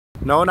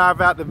Noah and I are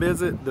about to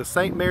visit the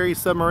St. Mary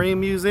Submarine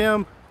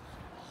Museum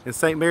in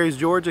St. Mary's,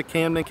 Georgia,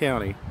 Camden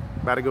County.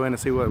 About to go in and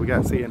see what we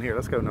got to see in here.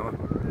 Let's go, Noah.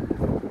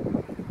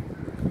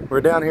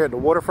 We're down here at the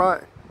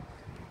waterfront.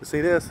 You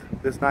see this?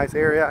 This nice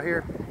area out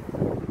here?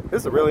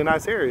 This is a really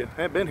nice area.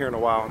 I haven't been here in a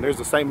while. And there's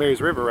the St. Mary's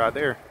River right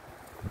there.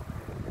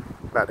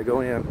 About to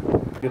go in.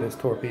 Look at this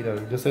torpedo.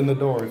 Just in the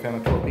door, we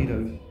found a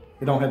torpedo.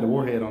 It don't have the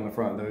warhead on the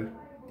front, though.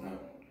 No.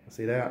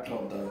 See that?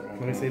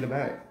 Let me see the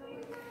back.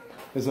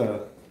 There's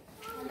a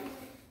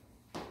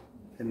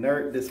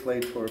inert display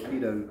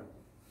torpedo.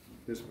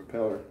 This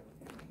propeller.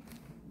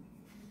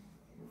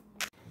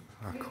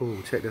 Ah,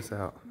 cool. Check this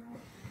out.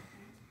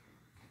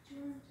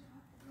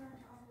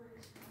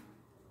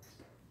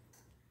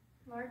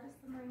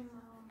 Largest submarine.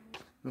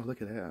 Oh,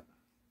 look at that.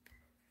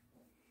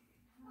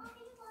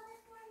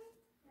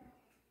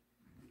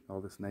 All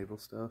this naval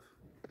stuff.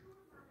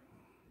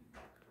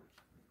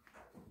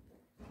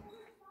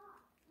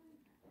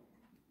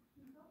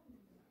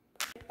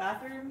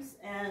 Bathrooms,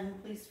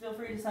 and please feel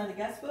free to sign the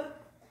guest book.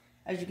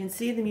 As you can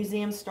see, the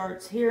museum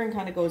starts here and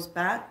kind of goes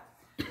back.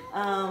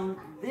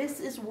 This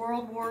is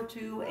World War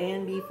II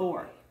and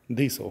before.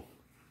 Diesel.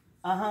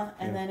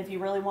 And then if you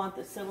really want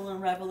the civil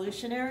and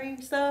revolutionary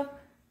stuff,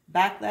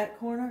 back that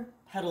corner,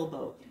 pedal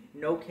boat.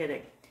 No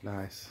kidding.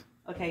 Nice.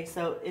 Okay,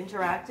 so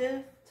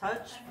interactive,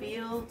 touch,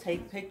 feel,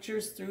 take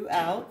pictures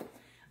throughout.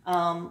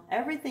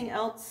 Everything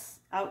else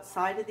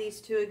outside of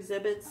these two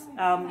exhibits,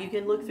 you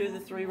can look through the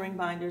 3-ring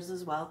binders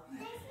as well,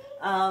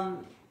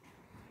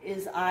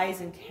 is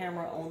eyes and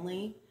camera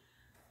only.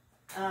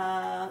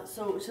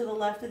 So to the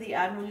left of the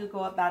Admiral, you go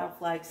up Battle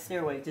Flag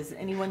Stairway. Does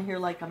anyone here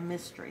like a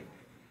mystery?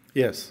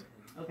 Yes.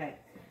 Okay,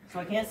 so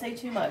I can't say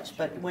too much,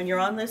 but when you're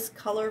on this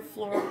color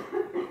floor,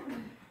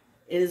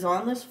 it is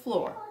on this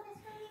floor.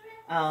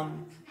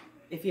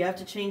 If you have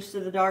to change to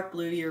the dark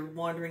blue, you're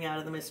wandering out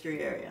of the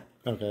mystery area.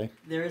 Okay.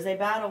 There is a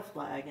battle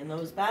flag, and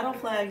those battle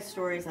flag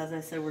stories, as I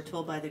said, were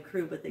told by the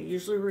crew, but they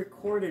usually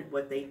recorded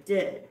what they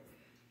did,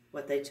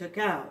 what they took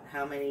out,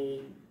 how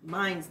many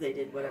mines they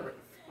did, whatever.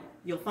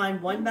 You'll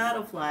find one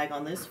battle flag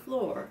on this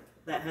floor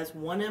that has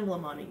one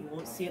emblem on it. You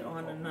won't see it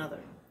on another.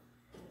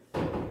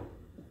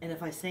 And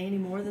if I say any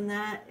more than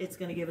that, it's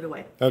going to give it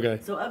away. Okay.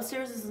 So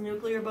upstairs is the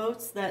nuclear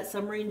boats. That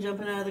submarine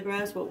jumping out of the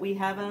grass, what we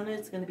have on it,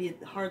 it's going to be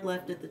hard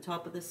left at the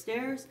top of the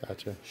stairs.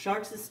 Gotcha.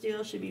 Sharks of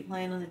Steel should be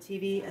playing on the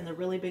TV, and the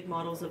really big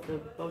models of the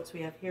boats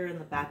we have here in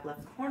the back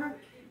left corner.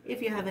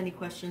 If you have any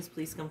questions,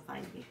 please come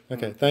find me.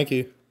 Okay, thank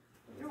you.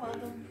 You're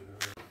welcome.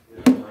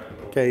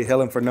 Okay,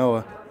 Helen for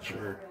Noah.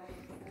 Sure.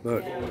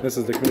 Look, this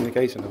is the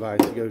communication device.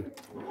 You go.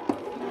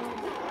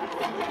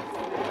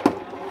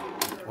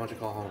 Why don't you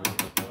call home?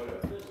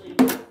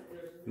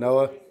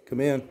 Noah,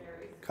 come in.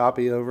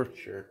 Copy over.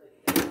 Sure.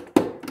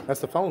 That's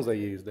the phones they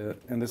use,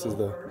 and this is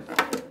the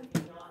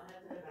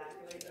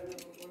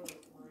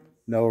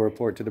Noah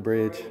report to the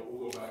bridge.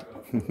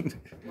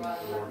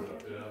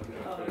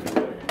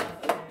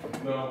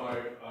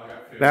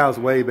 Now it's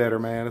way better,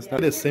 man. It's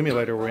not this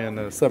simulator we're in,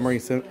 the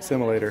submarine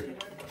simulator.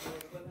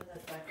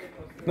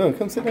 No,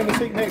 come sit in the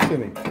seat next to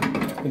me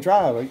and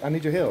drive. I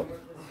need your help.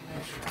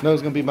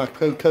 Noah's gonna be my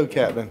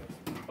co-captain.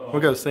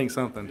 We'll go sink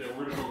something.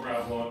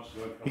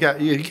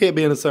 You can't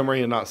be in a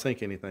submarine and not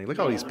sink anything. Look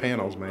at all these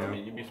panels, man.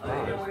 You'd be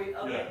surprised.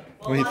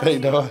 What do you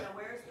think, Noah?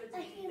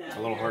 It's a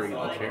little hard to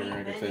get the chair,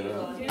 I can say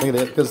that. Look at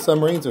that, because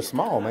submarines are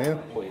small,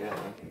 man. Oh, yeah.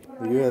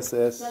 The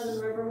USS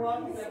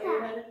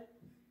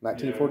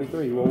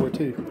 1943, World War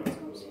II.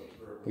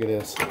 Look at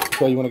this. Which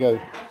way you want to go?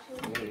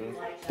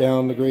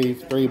 Down degree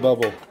 3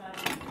 bubble.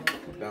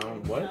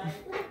 Down what?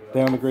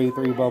 Down degree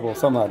 3 bubble,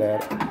 something like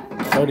that.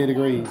 30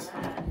 degrees.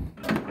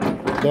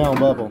 Down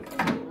bubble.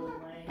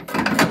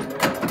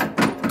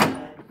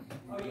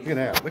 Look at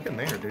that. Look in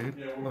there, dude.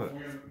 Look.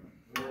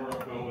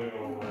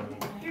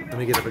 Let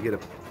me get up.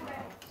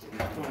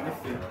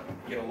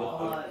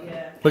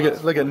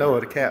 Look at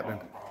Noah, the captain.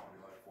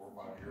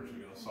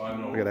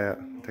 Look at that.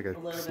 Take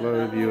a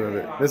slow view of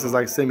it. This is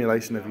like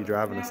simulation if you're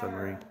driving a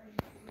submarine.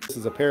 This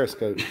is a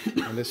periscope,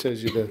 and this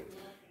shows you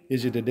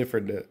the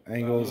different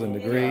angles and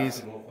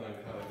degrees.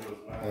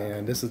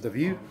 And this is the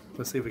view.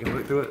 Let's see if we can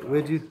look through it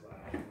with you.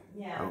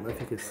 I don't know if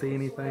you can see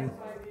anything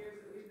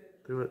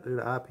through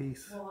the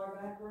eyepiece.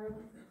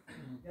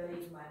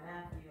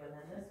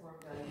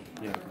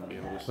 Yeah, I'll be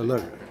able to see. But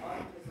look,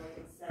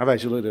 I've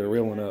actually looked at a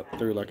real one up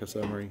through like a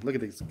submarine. Look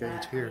at this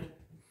gauge here.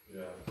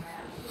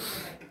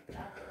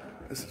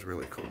 This is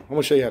really cool. I'm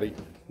gonna show you how to.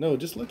 No,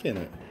 just look in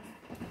it.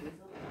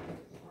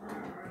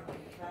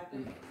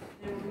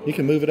 You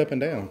can move it up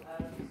and down.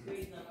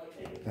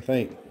 I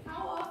think.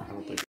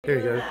 Here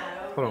you go.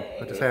 Hold on.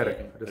 I just had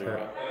it.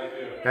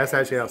 That's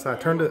actually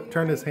outside.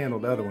 Turn this handle,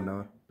 the other one,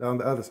 Noah. On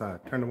the other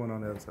side. Turn the one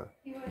on the other side.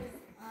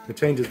 It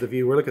changes the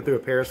view. We're looking through a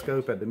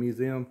periscope at the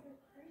museum.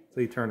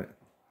 So you turn it.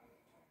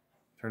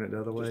 Turn it the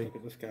other way. Just look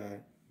at this guy.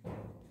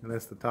 And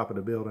that's the top of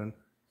the building.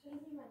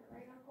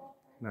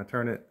 Now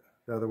turn it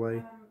the other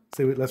way.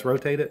 See, let's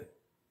rotate it.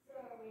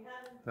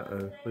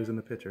 Uh-oh, losing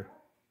the picture.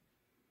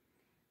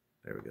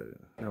 There we go.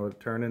 Now we're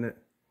turning it.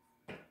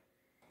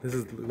 This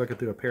is looking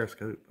through a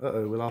periscope.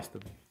 Uh-oh, we lost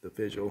the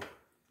visual.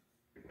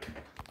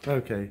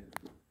 Okay.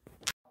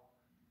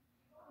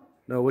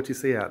 No, what you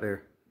see out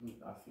there? I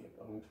see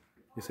a boat.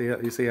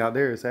 You see out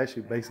there? It's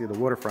actually basically the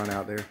waterfront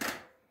out there.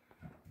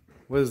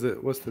 What's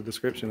the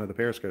description of the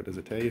periscope? Does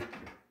it tell you?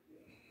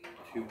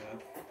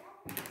 2F.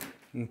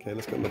 Okay,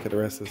 let's go look at the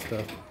rest of the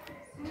stuff.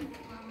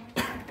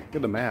 Look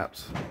at the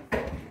maps.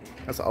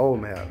 That's an old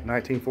map,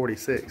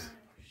 1946.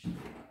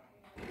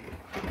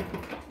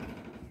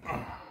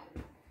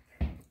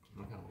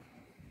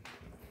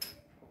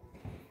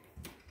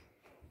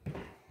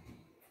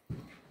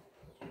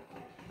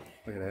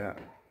 Look at that.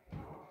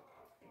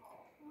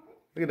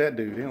 Look at that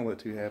dude. He don't look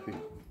too happy.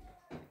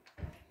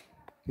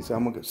 He said,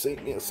 I'm going to go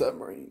sink me a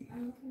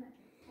submarine.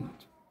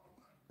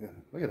 Yeah,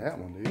 look at that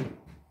one, dude.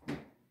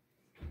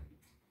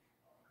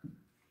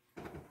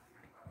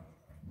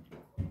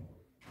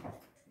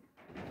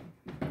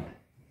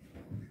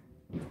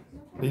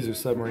 These are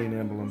submarine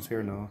emblems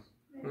here, Noah.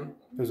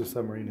 Those are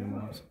submarine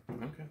emblems.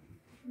 Okay.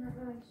 I'm not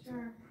really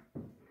sure.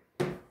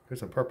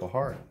 There's a Purple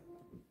Heart.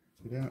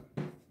 See that?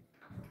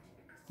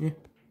 Yeah.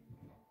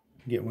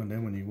 Get one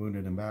then when you're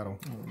wounded in battle.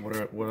 What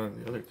are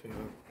the other two?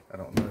 I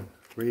don't know.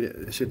 Read it.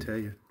 It should tell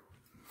you.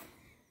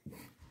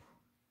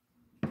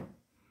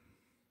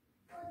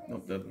 No,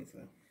 it doesn't say.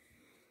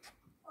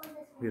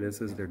 Yeah,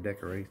 this is their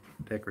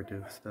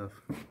decorative stuff.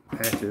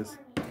 Patches.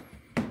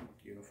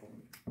 Uniform.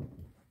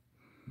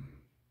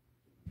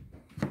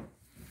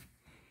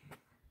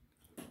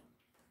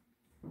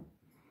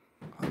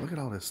 Oh, look at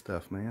all this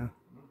stuff, man.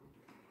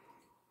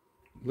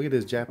 Look at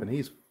this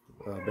Japanese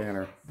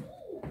banner.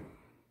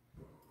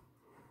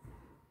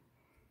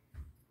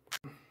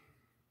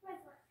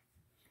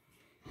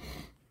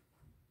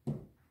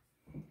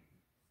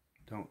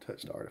 Don't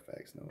touch the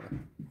artifacts, Noah.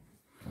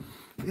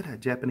 Look at that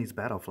Japanese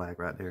battle flag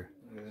right there.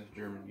 Look at this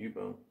German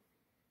U-boat.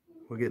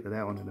 We'll get to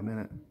that one in a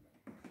minute.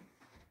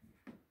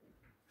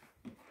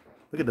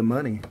 Look at the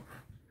money.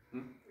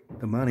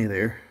 The money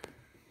there.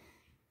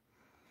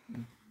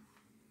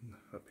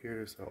 Up here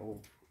there's the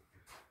old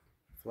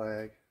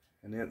flag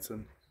and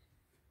ensign.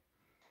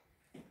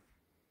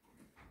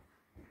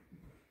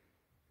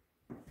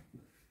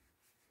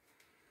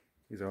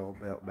 These are old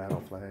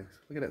battle flags.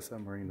 Look at that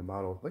submarine, the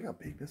model. Look how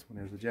big this one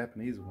is, the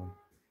Japanese one.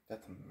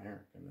 That's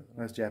American, isn't it?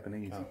 That's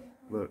Japanese. Oh.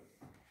 Look.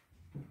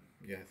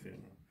 Yeah, I see it.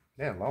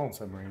 They had long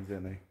submarines,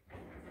 didn't they?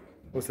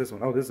 What's this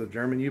one? Oh, this is a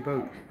German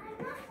U-boat.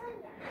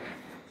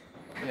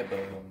 Yeah, but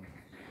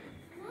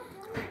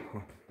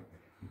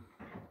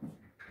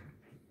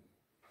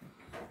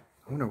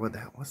I wonder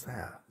what's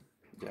that?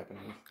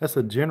 Japanese. That's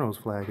a general's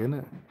flag, isn't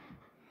it?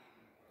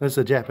 That's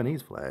a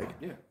Japanese flag.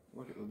 Yeah.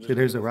 Look at the. See,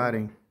 there's the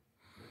writing.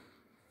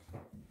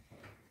 Look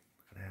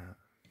at that.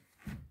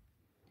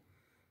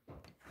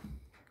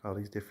 All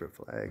these different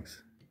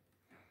flags.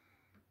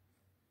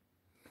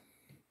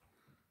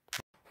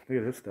 Look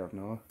at this stuff,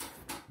 Noah.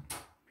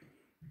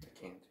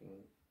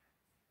 Canteen.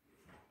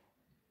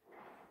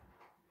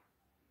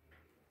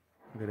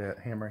 Look at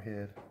that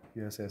Hammerhead,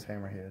 USS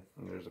Hammerhead.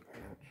 And there's a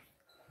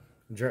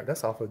patch.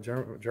 That's off a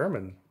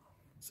German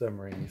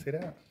submarine. You see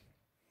that?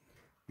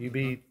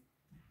 UB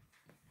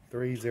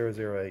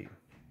 3008.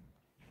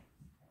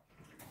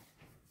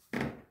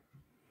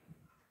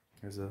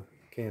 There's a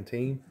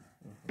canteen.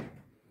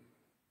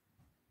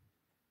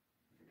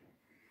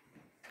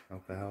 A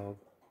valve.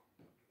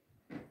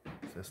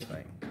 What's this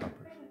thing?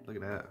 Compass. Look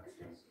at that.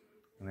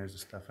 And there's the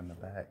stuff in the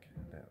back.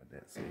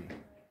 That's sea.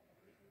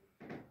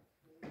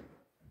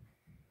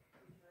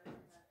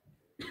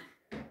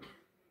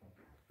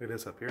 Look at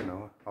this up here,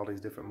 Noah. All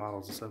these different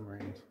models of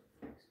submarines.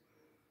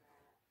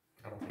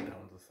 I don't think that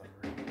one's a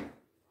submarine.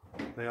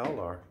 They all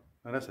are.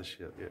 Oh, that's a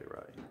ship. Yeah,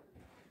 right.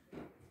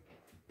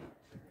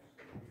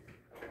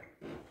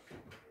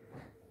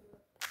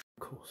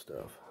 Cool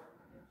stuff.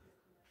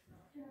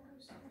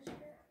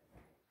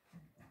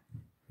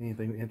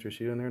 Anything that interests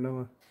you in there,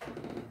 Noah?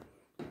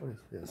 What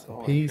is this?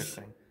 A piece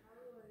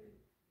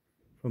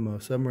from a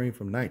submarine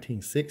from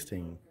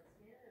 1916.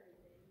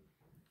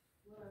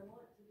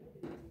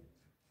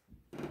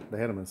 They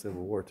had them in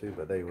Civil War too,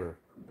 but they were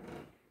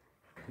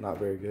not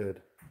very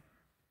good.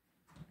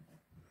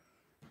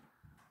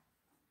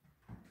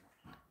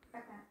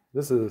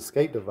 This is an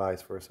escape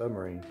device for a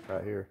submarine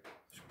right here.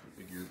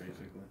 The gear,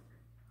 basically.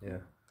 Yeah.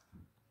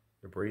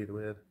 To breathe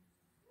with.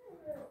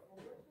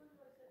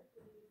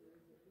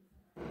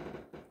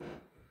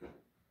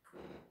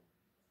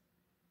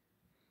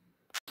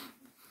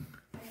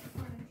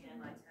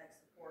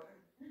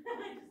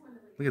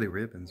 Look at the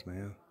ribbons,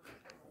 man.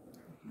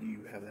 Do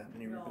you have that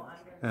many ribbons?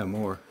 I have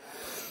more.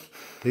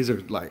 These are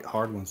like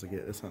hard ones to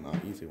get. This are not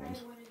easy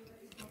ones.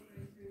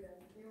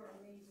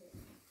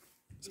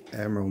 It's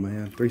Admiral,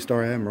 man.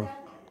 3-star Admiral.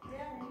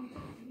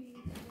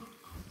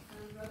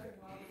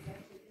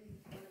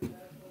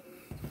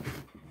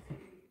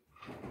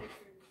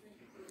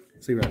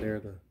 See right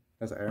there,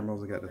 that's the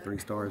Admirals that got the 3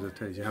 stars. It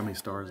tells you how many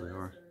stars they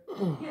are.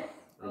 I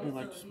really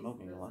like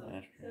smoking a lot of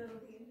ashtray.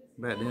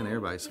 Back then,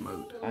 everybody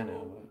smoked. I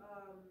know, but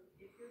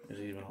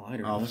there's even a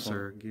lighter.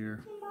 Officer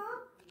gear.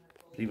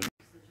 Even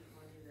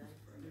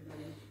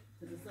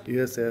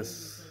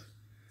USS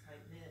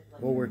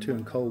World War II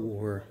and Cold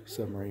War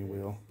submarine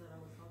wheel.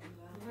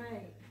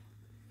 Right.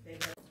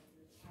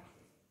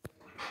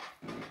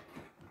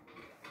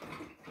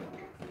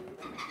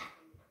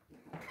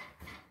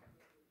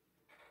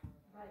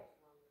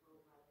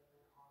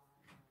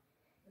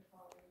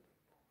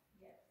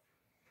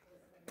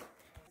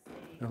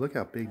 Now look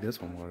how big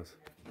this one was.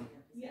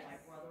 My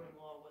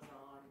brother-in-law was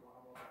on, blah,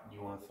 blah, blah.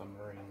 You want a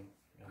submarine?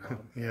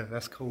 Yeah,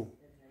 that's cool.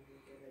 And then you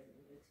get an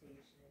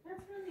invitation.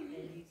 That's really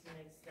And neat. you can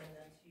extend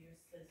them to your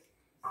sisters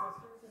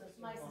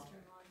and My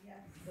sister-in-law, yes.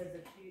 Because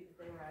if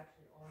they were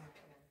actually on it.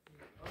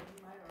 Oh,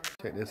 you might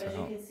already. Check this As you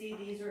out. can see,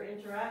 these are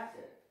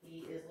interactive.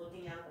 He is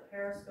looking out the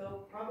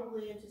periscope,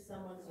 probably into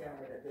someone's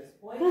yard at this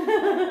point. Or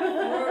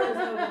it's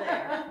over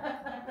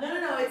there.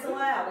 No, it's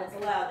allowed. It's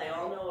allowed. They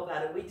all know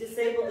about it. We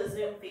disabled the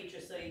Zoom feature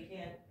so you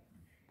can't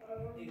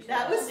do too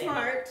That much was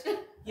damage. smart.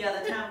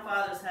 Yeah, the town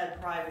fathers had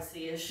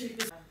privacy issues.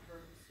 I've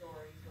heard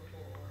stories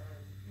before.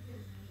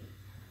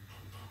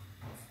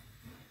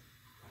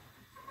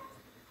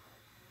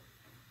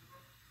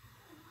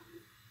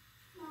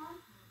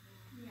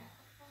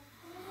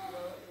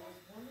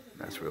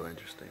 That's real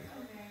interesting.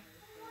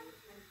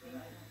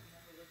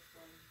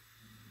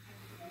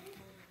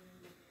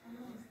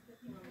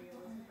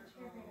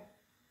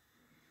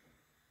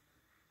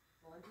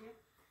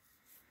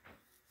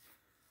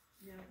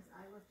 No, because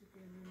I looked at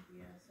the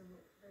Olympia, so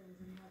there was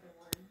another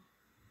one.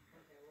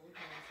 Okay, well, we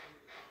can ask them.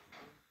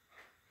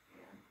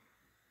 Yeah.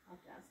 I'll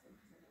have to ask them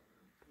because I don't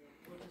know. Yeah,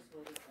 we'll just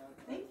hold this up.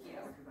 Thank you.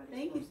 Everybody's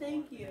Thank you, supposed to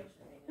thank want you.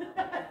 information.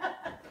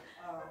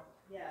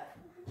 Yeah.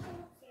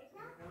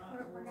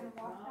 We're gonna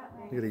walk that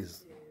way. Look at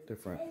these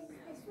different.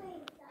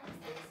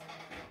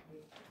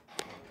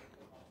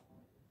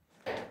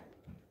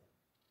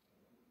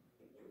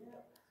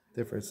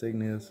 Different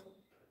insignias.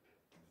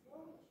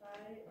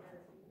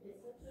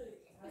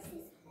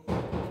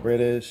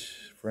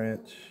 British,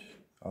 French,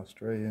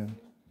 Australian,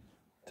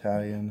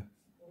 Italian,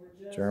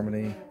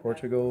 Germany,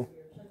 Portugal,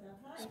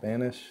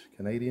 Spanish,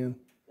 Canadian,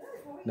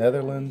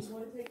 Netherlands.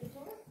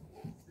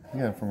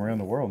 Yeah, from around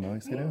the world now.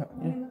 You see that?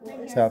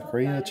 Yeah. South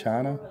Korea,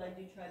 China,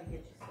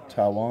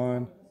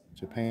 Taiwan,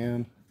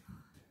 Japan.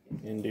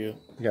 India.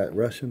 You got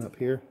Russian up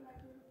here.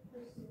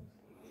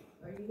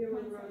 Are you here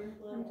with Rodent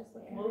Club?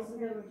 Most of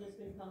them have just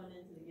been coming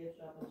into the gift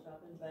shop and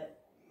shopping, but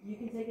you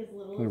can take as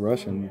little The as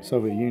Russian,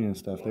 Soviet Union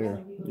stuff there.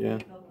 Yeah. a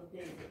couple of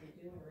days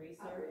if you're doing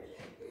research.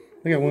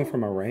 They got one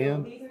from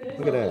Iran.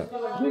 Look at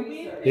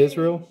that.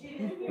 Israel,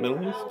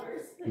 Middle East.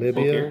 Libya.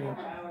 Bulgaria.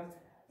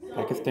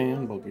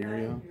 Pakistan.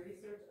 Bulgaria.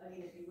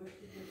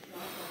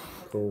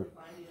 Cool.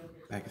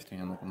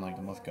 Pakistan looking like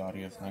the most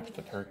gaudiest next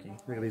to Turkey.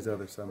 Look at these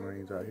other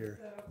submarines right here.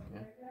 Yeah.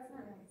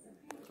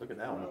 Look at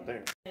that one up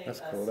there.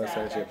 That's cool. That's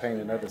actually a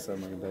painted another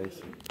submarine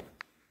base.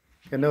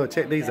 Yeah, Noah,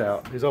 check these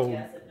out. These old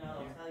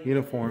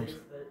uniforms.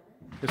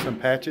 Here's some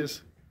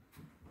patches.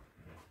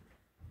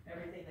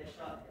 Everything they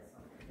shot has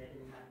something they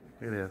didn't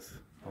have. Look at this.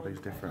 All these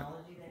different.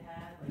 Technology they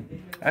had, like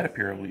video I had a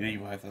pair of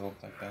Levi's that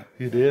looked like that.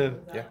 You did?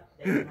 Yeah.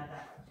 they didn't have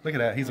that. Look at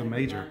that. He's a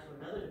major.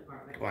 To another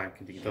department. Why?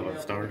 Can you tell by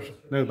the stars?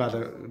 No, by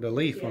the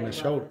leaf on his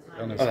shoulder,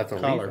 on his Oh, that's a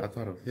collar. leaf. I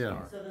thought it was a Yeah.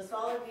 star. So the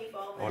solid beef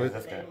all What is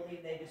this they guy?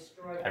 believe they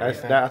destroyed.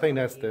 That's, that, I think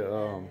that's the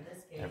In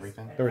this case,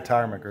 Everything? the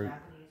retirement group.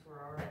 Japanese were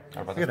already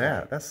How about Look at this guy?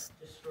 that. That's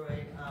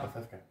destroyed. What's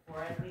this guy?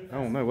 I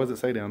don't know. What does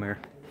it say down there?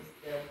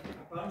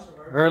 A bunch of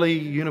them. Early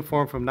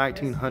uniform from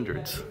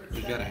 1900s.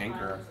 He's got a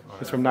hanker.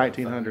 It's from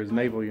 1900s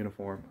naval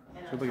uniform.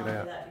 So look at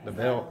that. The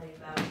belt,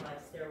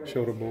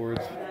 shoulder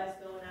boards.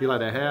 You like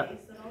that hat?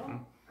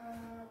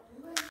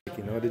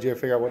 You know, did you ever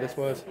figure out what this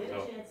was? Get a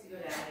chance to go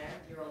down there,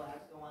 you're allowed to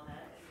go on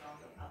that, it's on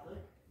the public.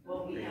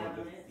 What we have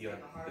on it is like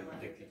a hard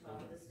left at the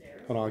top of the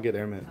stairs. Hold on, I'll get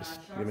there in a minute. Just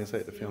give me a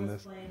sec to film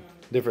this.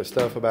 Different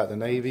stuff about the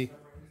Navy.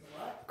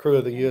 Crew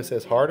of the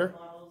USS Harder.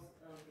 Models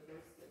of the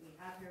boats that we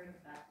have here in the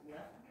back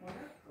left corner.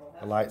 Go The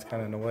back. light's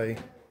kind of in the way.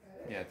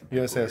 Yeah.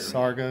 It's a USS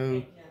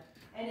Sargo.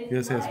 And if you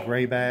USS like,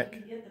 Grayback. you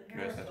can get the USS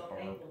periscope Barb.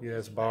 angle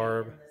US just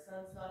Barb. right, and the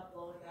sun stopped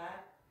blowing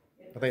back.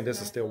 It I think this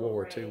is puts still nice World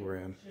War little II we're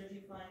in. rain. Should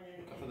you find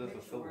anything thought this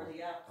was Civil War.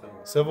 picture-worthy out there.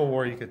 Civil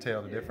War, you could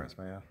tell the difference,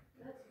 man.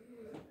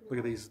 Look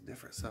at these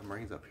different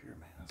submarines up here,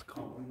 man. That's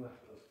cool.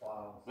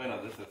 Wait,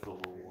 no, this is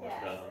Civil War.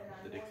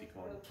 The Dixie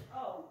coin.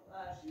 Oh,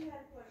 she had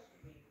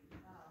questioned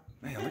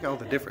me. Man, look at all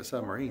the different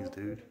submarines,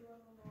 dude.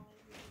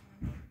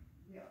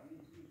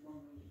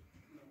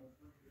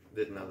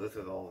 No, this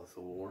is all the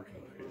Civil War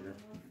stuff here.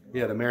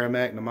 Yeah, the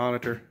Merrimack, the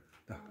Monitor.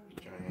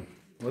 Giant.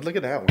 Well, look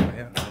at that one,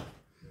 man.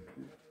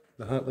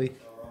 The Huntley.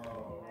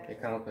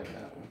 It kind of looks like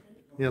that one.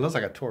 Yeah, it looks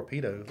like a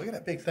torpedo. Look at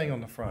that big thing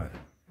on the front.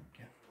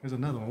 There's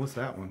another one. What's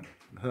that one?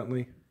 The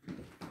Huntley.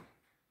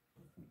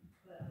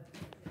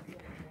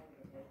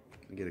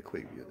 Let me get a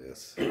quick view of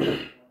this.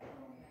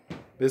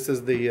 This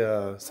is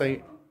the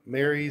St.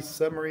 Mary's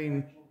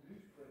Submarine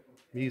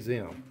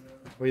Museum.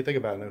 What do you think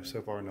about it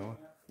so far, Noah?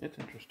 It's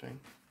interesting.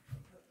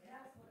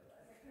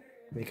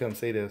 Let me come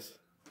see this.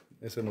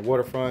 It's in the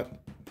waterfront.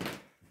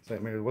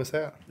 St. Mary, what's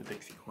that? The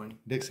Dixie coin.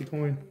 Dixie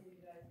coin.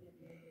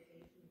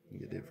 You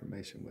get the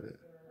information with it.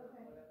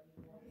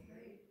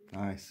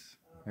 Nice.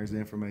 There's the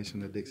information,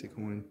 the Dixie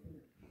coin.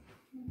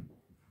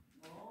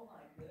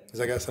 Has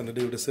that got something to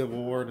do with the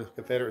Civil War, the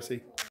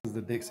Confederacy? This is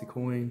the Dixie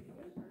coin.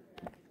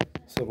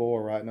 Civil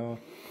War right now.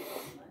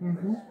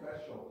 And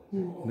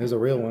there's a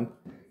real one.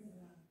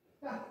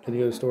 Can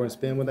you go to the store and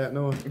spin with that,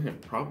 Noah?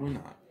 Probably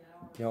not.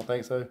 You don't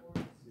think so?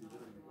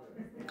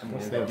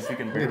 What's this? If you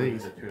can Look at barely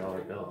these. use a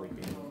 $2 bill,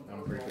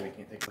 I'm pretty sure they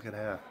can't take it. Look at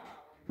that.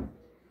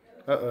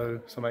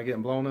 Uh-oh, somebody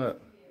getting blown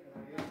up.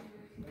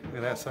 Look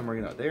at that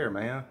submarine up there,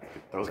 man.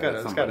 It's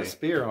got a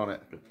spear on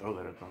it. Throw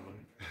that at somebody.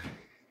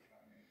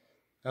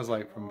 That was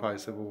like from probably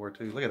Civil War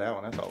II. Look at that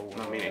one. That's an old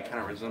one. I mean, it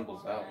kind of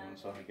resembles that one,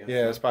 so I guess.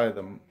 Yeah, it's probably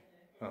the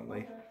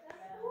Huntley.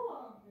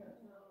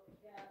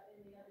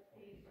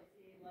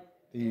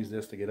 They use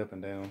this to get up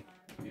and down.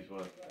 Use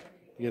what?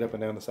 Get up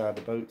and down the side of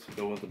the boats.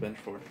 So what's the bench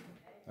for?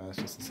 It's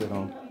just to sit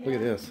on. Look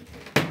at this.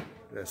 Look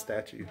at that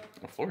statue.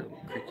 The floor is a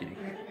little creaky.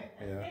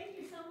 Yeah.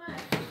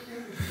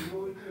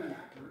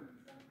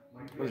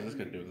 What is this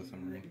going to do with the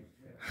submarine?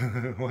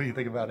 What do you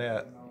think about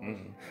that?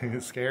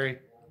 It's scary.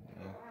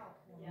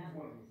 Yeah.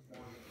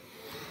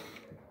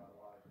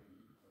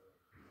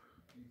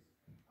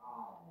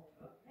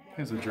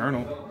 Here's a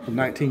journal from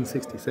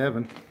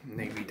 1967.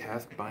 Navy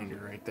task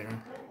binder right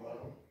there.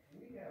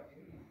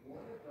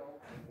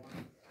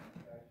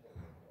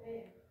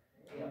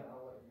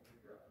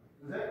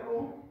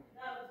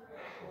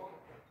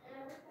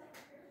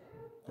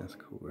 That's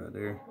cool right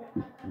there.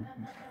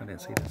 I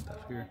didn't see this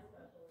stuff here.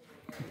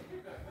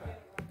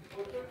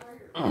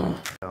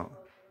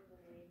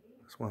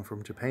 This one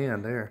from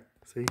Japan there.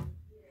 See?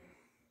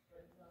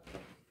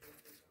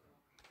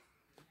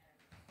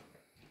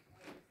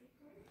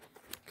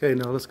 Okay,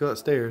 now let's go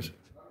upstairs.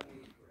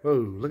 Whoa,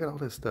 look at all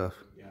this stuff.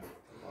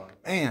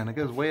 Man, it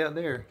goes way up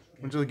there.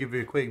 I'm just gonna give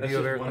you a quick view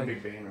of everything. One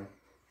big banner.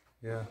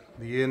 Yeah,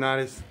 the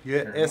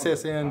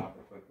SSN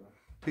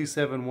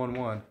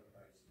 2711.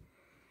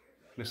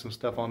 There's some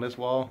stuff on this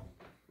wall.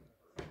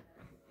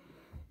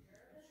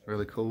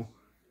 Really cool.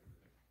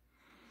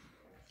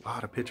 A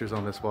lot of pictures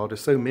on this wall. There's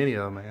so many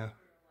of them, man.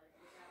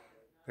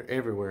 They're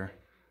everywhere.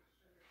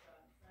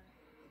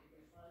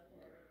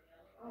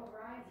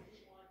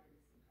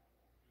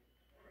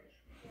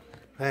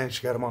 I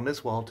actually got them on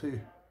this wall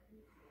too.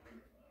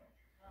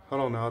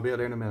 Hold on now, I'll be out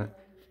there in a minute.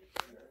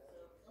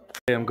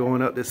 Okay, I'm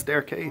going up this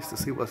staircase to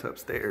see what's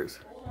upstairs.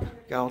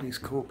 Got all these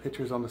cool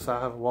pictures on the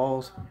side of the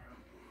walls.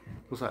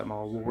 Looks like my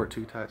World War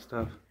II type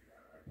stuff.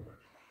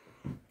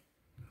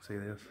 See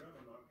this?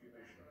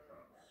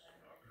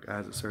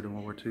 Guys that served in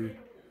World War II.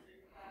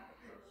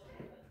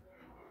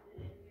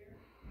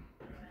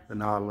 The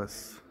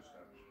Nautilus.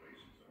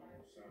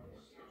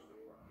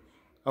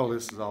 Oh,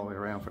 this is all the way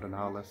around for the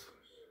Nautilus.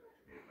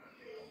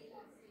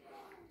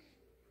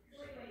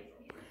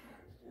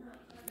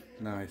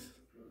 Nice.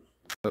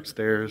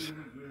 Upstairs,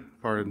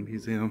 part of the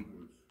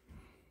museum.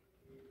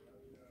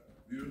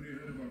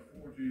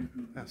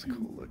 That's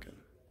cool looking.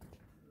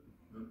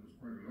 That was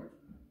quite a lot,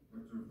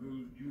 but of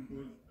those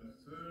U-boats, a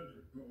third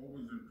were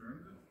always in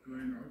transit,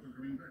 going out and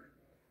coming back.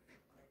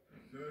 A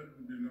third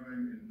would be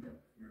lying in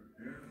dock for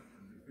repair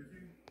and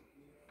refitting,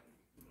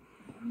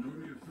 and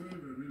only a third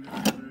were really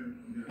out there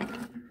in their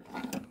traffic,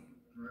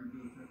 trying to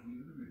attack the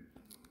enemy.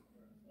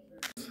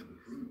 The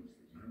troops,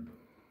 remember,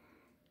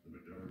 the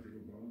majority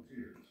were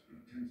volunteers,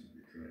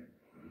 intensively trained,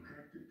 and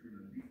attracted to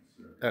an elite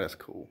service. That is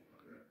cool.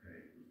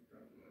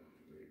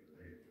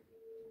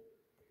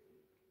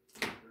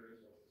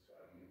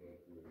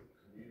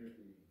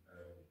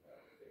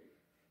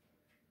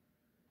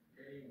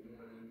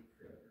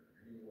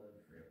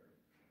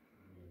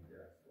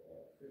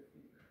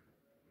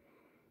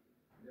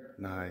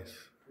 Nice.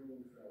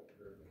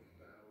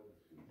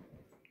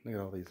 Look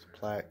at all these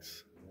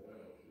plaques.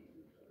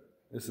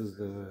 This is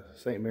the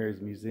St.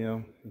 Mary's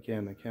Museum in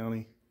Camden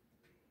County.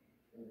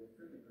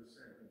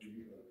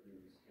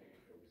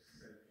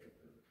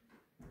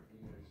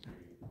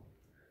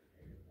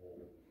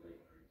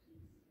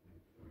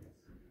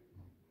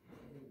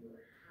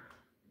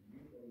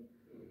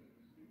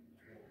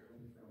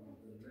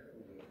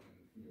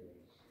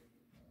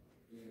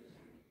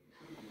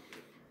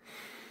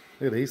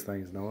 Look at these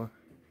things, Noah.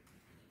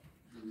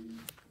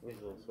 These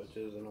little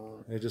switches and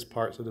all. They're just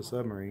parts of the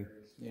submarine.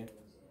 Yeah.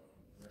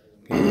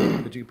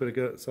 Could you put a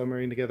good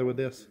submarine together with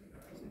this?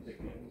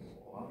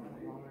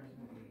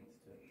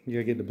 You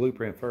gotta get the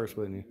blueprint first,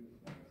 wouldn't you?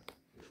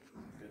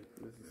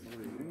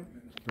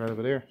 Right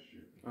over there.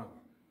 Oh.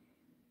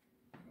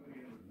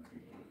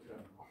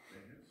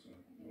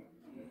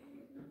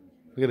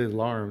 Look at these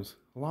alarms.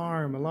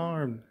 Alarm,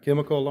 alarm.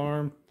 Chemical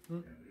alarm.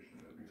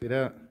 See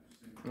that?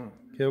 Oh.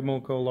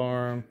 Chemical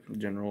alarm.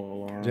 General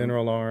alarm.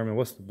 General alarm. And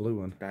what's the blue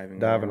one?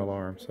 Diving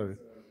alarm. So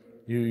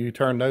you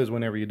turn those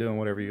whenever you're doing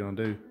whatever you're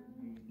gonna do.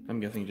 I'm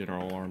guessing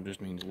general alarm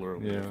just means lure.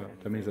 Yeah,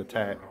 that means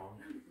attack.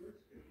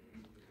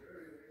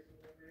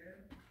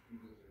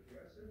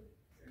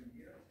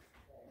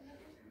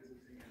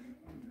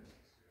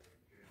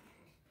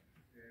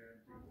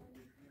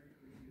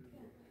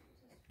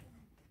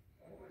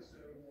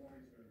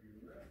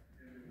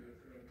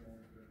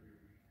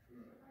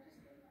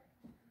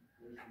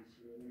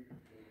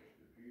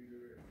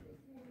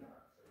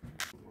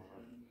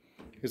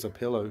 Here's a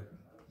pillow.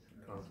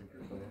 I don't think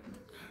you're funny.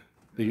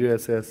 The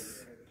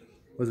USS,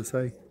 what does it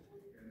say?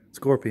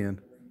 Scorpion.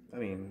 I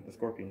mean, the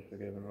Scorpion should have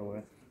given her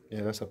away.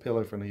 Yeah, that's a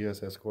pillow from the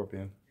USS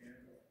Scorpion.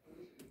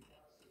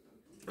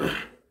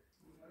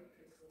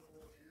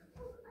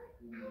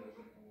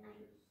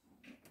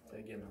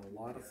 They getting a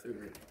lot of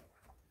food.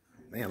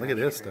 Man, look at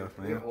this stuff,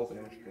 Look man. at all the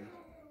ashtrays.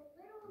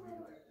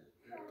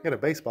 Got a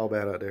baseball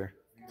bat out there.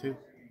 Two.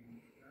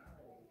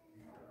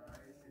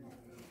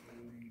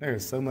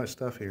 There's so much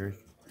stuff here.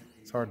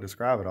 It's hard to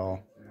describe it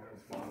all. There's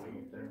a lot of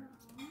them there.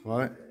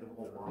 What? There's a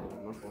whole lot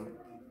of them. This one.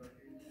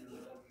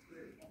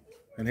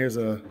 And here's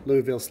a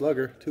Louisville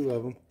Slugger, 2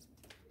 of them.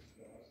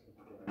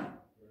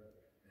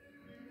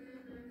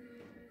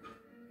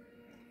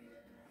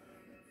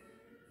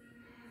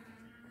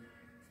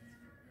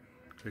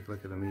 Take a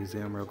look at the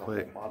museum real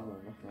quick. Bottom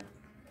of this one.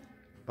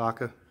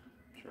 Baca.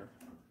 Sure.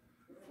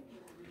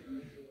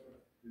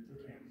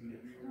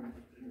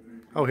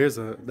 Oh, here's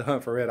the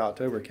Hunt for Red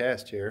October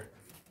cast chair.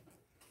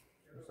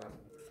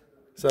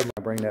 Submarine,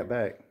 bring that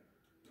back.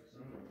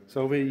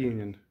 Soviet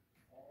Union.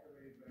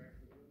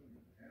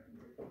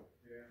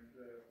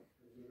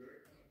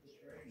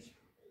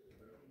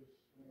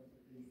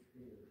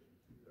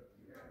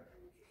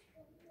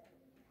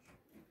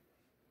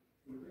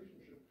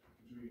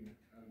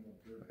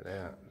 Look at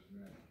that.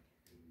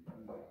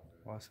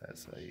 What's that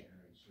say?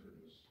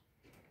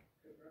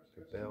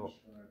 The belt.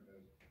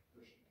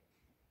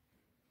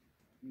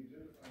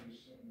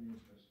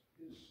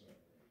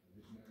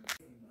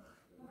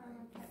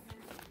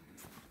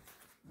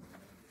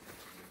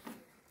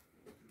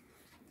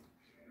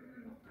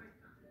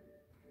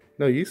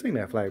 No, you've seen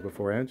that flag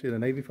before, haven't you? The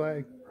Navy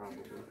flag? Probably.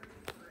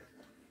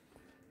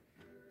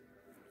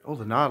 Oh,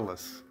 the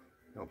Nautilus.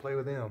 Don't play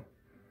with them.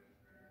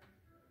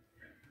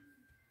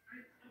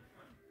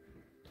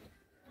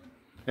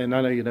 And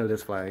I know you know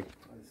this flag.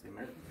 That's the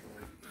American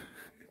flag.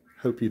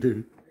 Hope you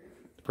do.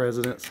 The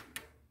presidents.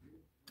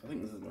 I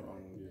think this is the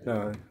wrong one.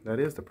 No, that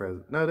is the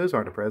president. No, those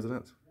aren't the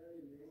presidents.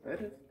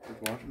 That is.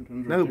 There's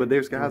Washington's No, right but there.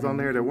 there's guys on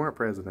there that weren't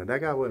president.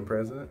 That guy wasn't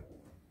president.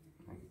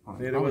 Oh, Yeah,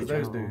 there probably was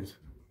those generals. dudes.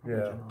 Probably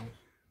Yeah. generals.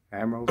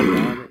 Admirals,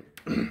 private.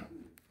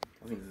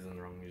 I think this is in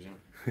the wrong museum.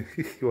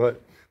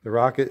 What? The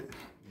rocket?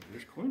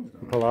 There's coins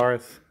though.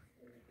 Polaris.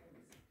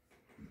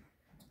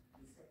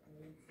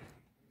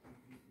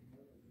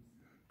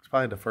 It's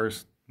probably the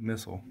first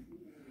missile.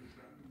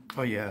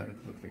 Oh yeah,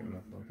 it looks like a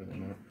missile,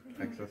 doesn't it?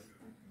 Texas.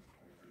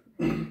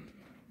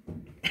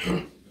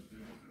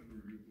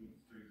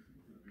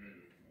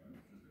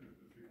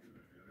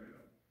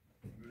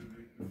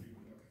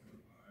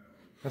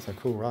 That's a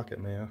cool rocket,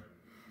 man.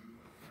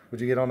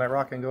 Would you get on that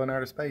rocket and go in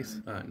outer space?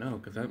 No,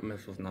 because that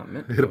missile's not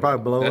meant to It'll go-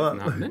 probably blow that's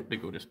up. not meant to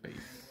go to space.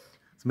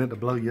 It's meant to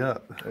blow you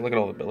up. Look at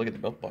all the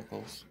belt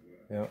buckles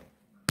Yeah.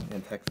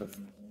 in Texas.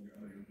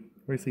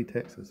 Where do you see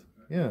Texas?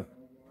 Yeah.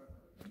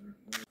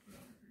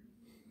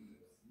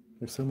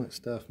 There's so much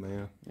stuff,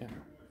 man. Yeah.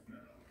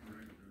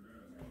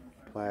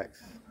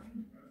 Plaques.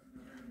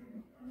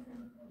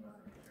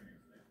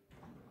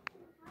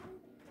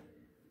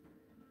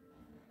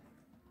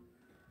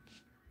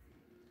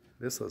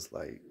 This looks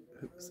like,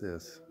 who is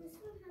this?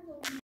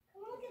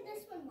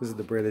 This is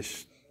the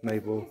British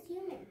naval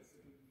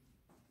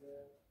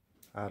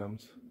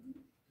items.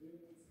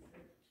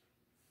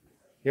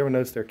 You ever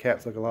notice their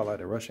caps look a lot like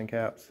the Russian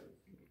caps?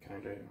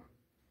 Kind of.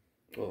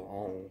 Well,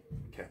 all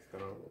cats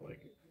kind of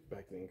like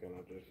back then kind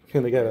of just.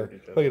 And they got a, mirrored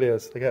each look other. at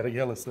this, they got a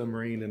yellow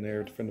submarine in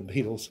there from the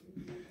Beatles.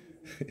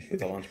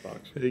 It's a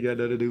lunchbox. It got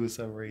nothing to do with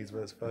submarines, but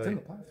it's It's in funny.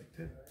 the plastic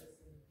too.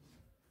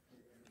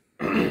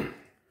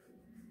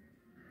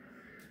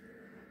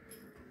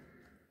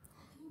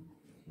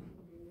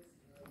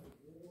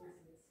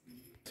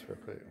 Real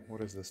quick,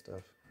 what is this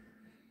stuff?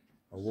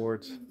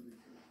 Awards.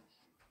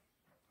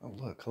 Oh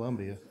look,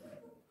 Columbia.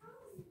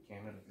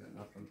 Canada's got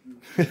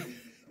nothing.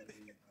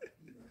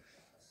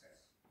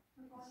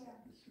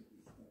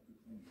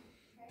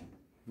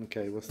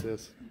 Okay, what's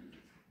this?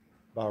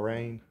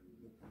 Bahrain.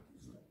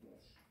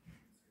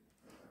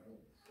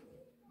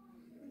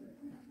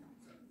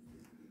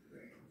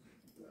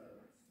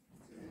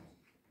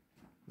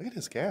 Look at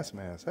this gas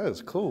mask. That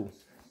is cool.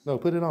 No,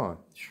 put it on.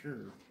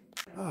 Sure.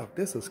 Oh,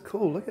 this is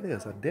cool. Look at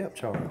this. A depth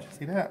charge.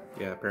 See that?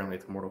 Yeah, apparently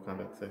it's Mortal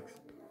Kombat 6.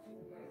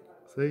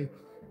 See?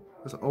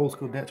 It's an old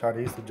school depth charge.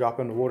 They used to drop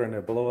in the water and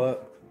it blow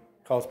up.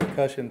 Cause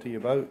percussion to your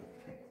boat.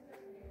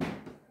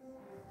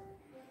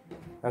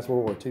 That's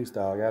World War II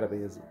style. Gotta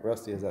be as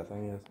rusty as that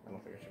thing is. I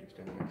don't think I should be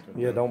standing next to it.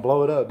 Yeah, don't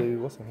blow it up,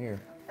 dude. What's in here?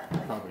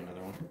 Probably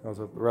another one. That was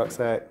a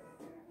rucksack.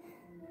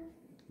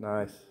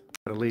 Nice.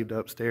 Gotta leave the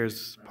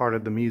upstairs part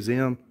of the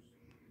museum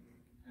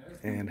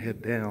and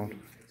head down.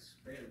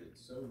 Expanded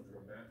so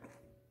dramatically,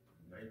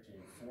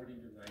 1940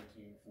 to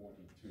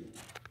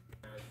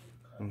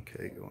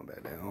 1942. Okay, going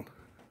back down.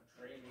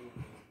 Training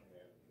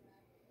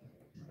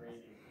and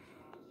training.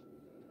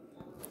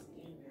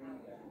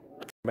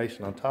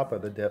 Information on top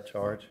of the depth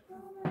charge.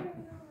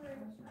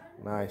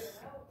 Nice.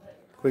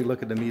 Quick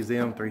look at the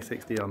museum,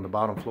 360 on the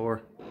bottom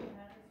floor.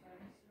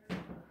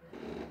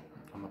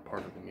 I'm a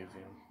part of the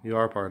museum. You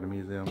are part of the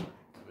museum.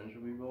 It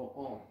should be built.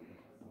 Oh.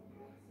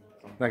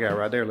 That guy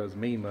right there loves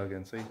me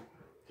mugging, see?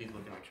 He's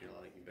looking at you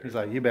like you better. He's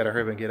like, you better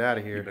hurry and get out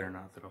of You here. better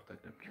not set off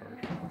that depth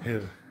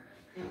charge.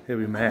 He'll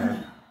be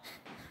mad.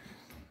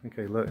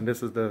 Okay, look, and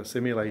this is the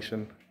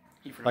simulation.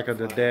 Like of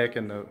the deck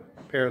and the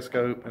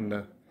periscope and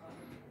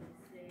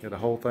the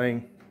whole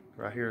thing.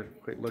 Right here,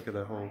 quick look at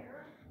the whole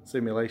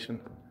simulation.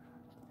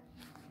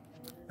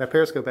 That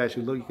periscope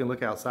actually, look, you can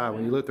look outside.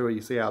 When you look through it,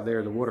 you see out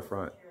there the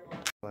waterfront.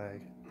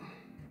 Flag.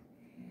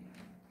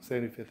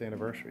 75th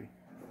anniversary.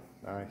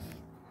 Nice.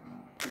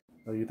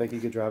 Oh, you think you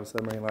could drive a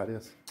submarine like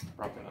this?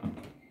 Probably not.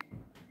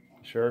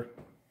 Sure.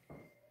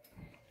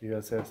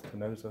 USS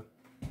Tenosa.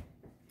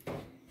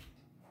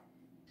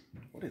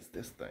 What is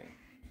this thing?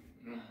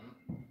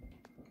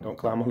 Don't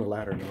climb on the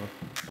ladder, no.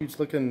 Huge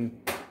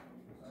looking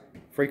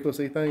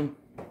frequency thing.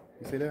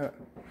 You see that?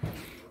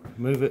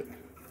 Move it.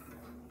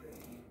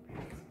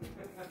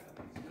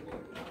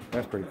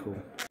 That's pretty cool.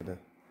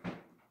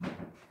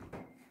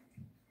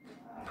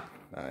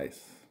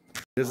 Nice.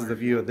 This is the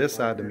view of this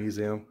side of the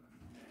museum.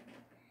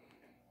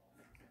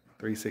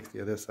 360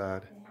 of this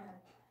side.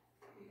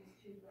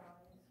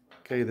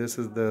 Okay, this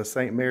is the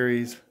St.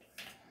 Mary's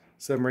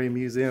Submarine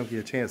Museum. If you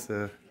get a chance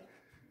to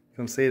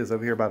come see it, it's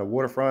over here by the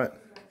waterfront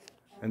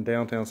in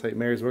downtown St.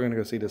 Mary's. We're gonna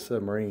go see the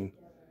submarine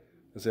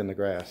that's in the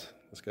grass.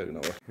 Let's go,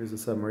 Noah. Here's the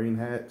submarine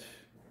hatch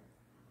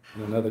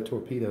and another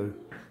torpedo.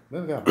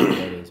 Look how big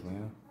that is,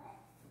 man.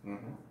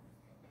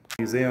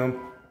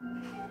 Museum,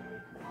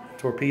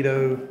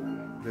 torpedo,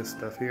 this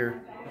stuff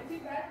here.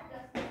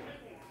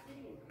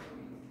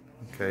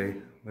 Okay,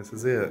 this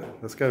is it.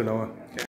 Let's go, Noah.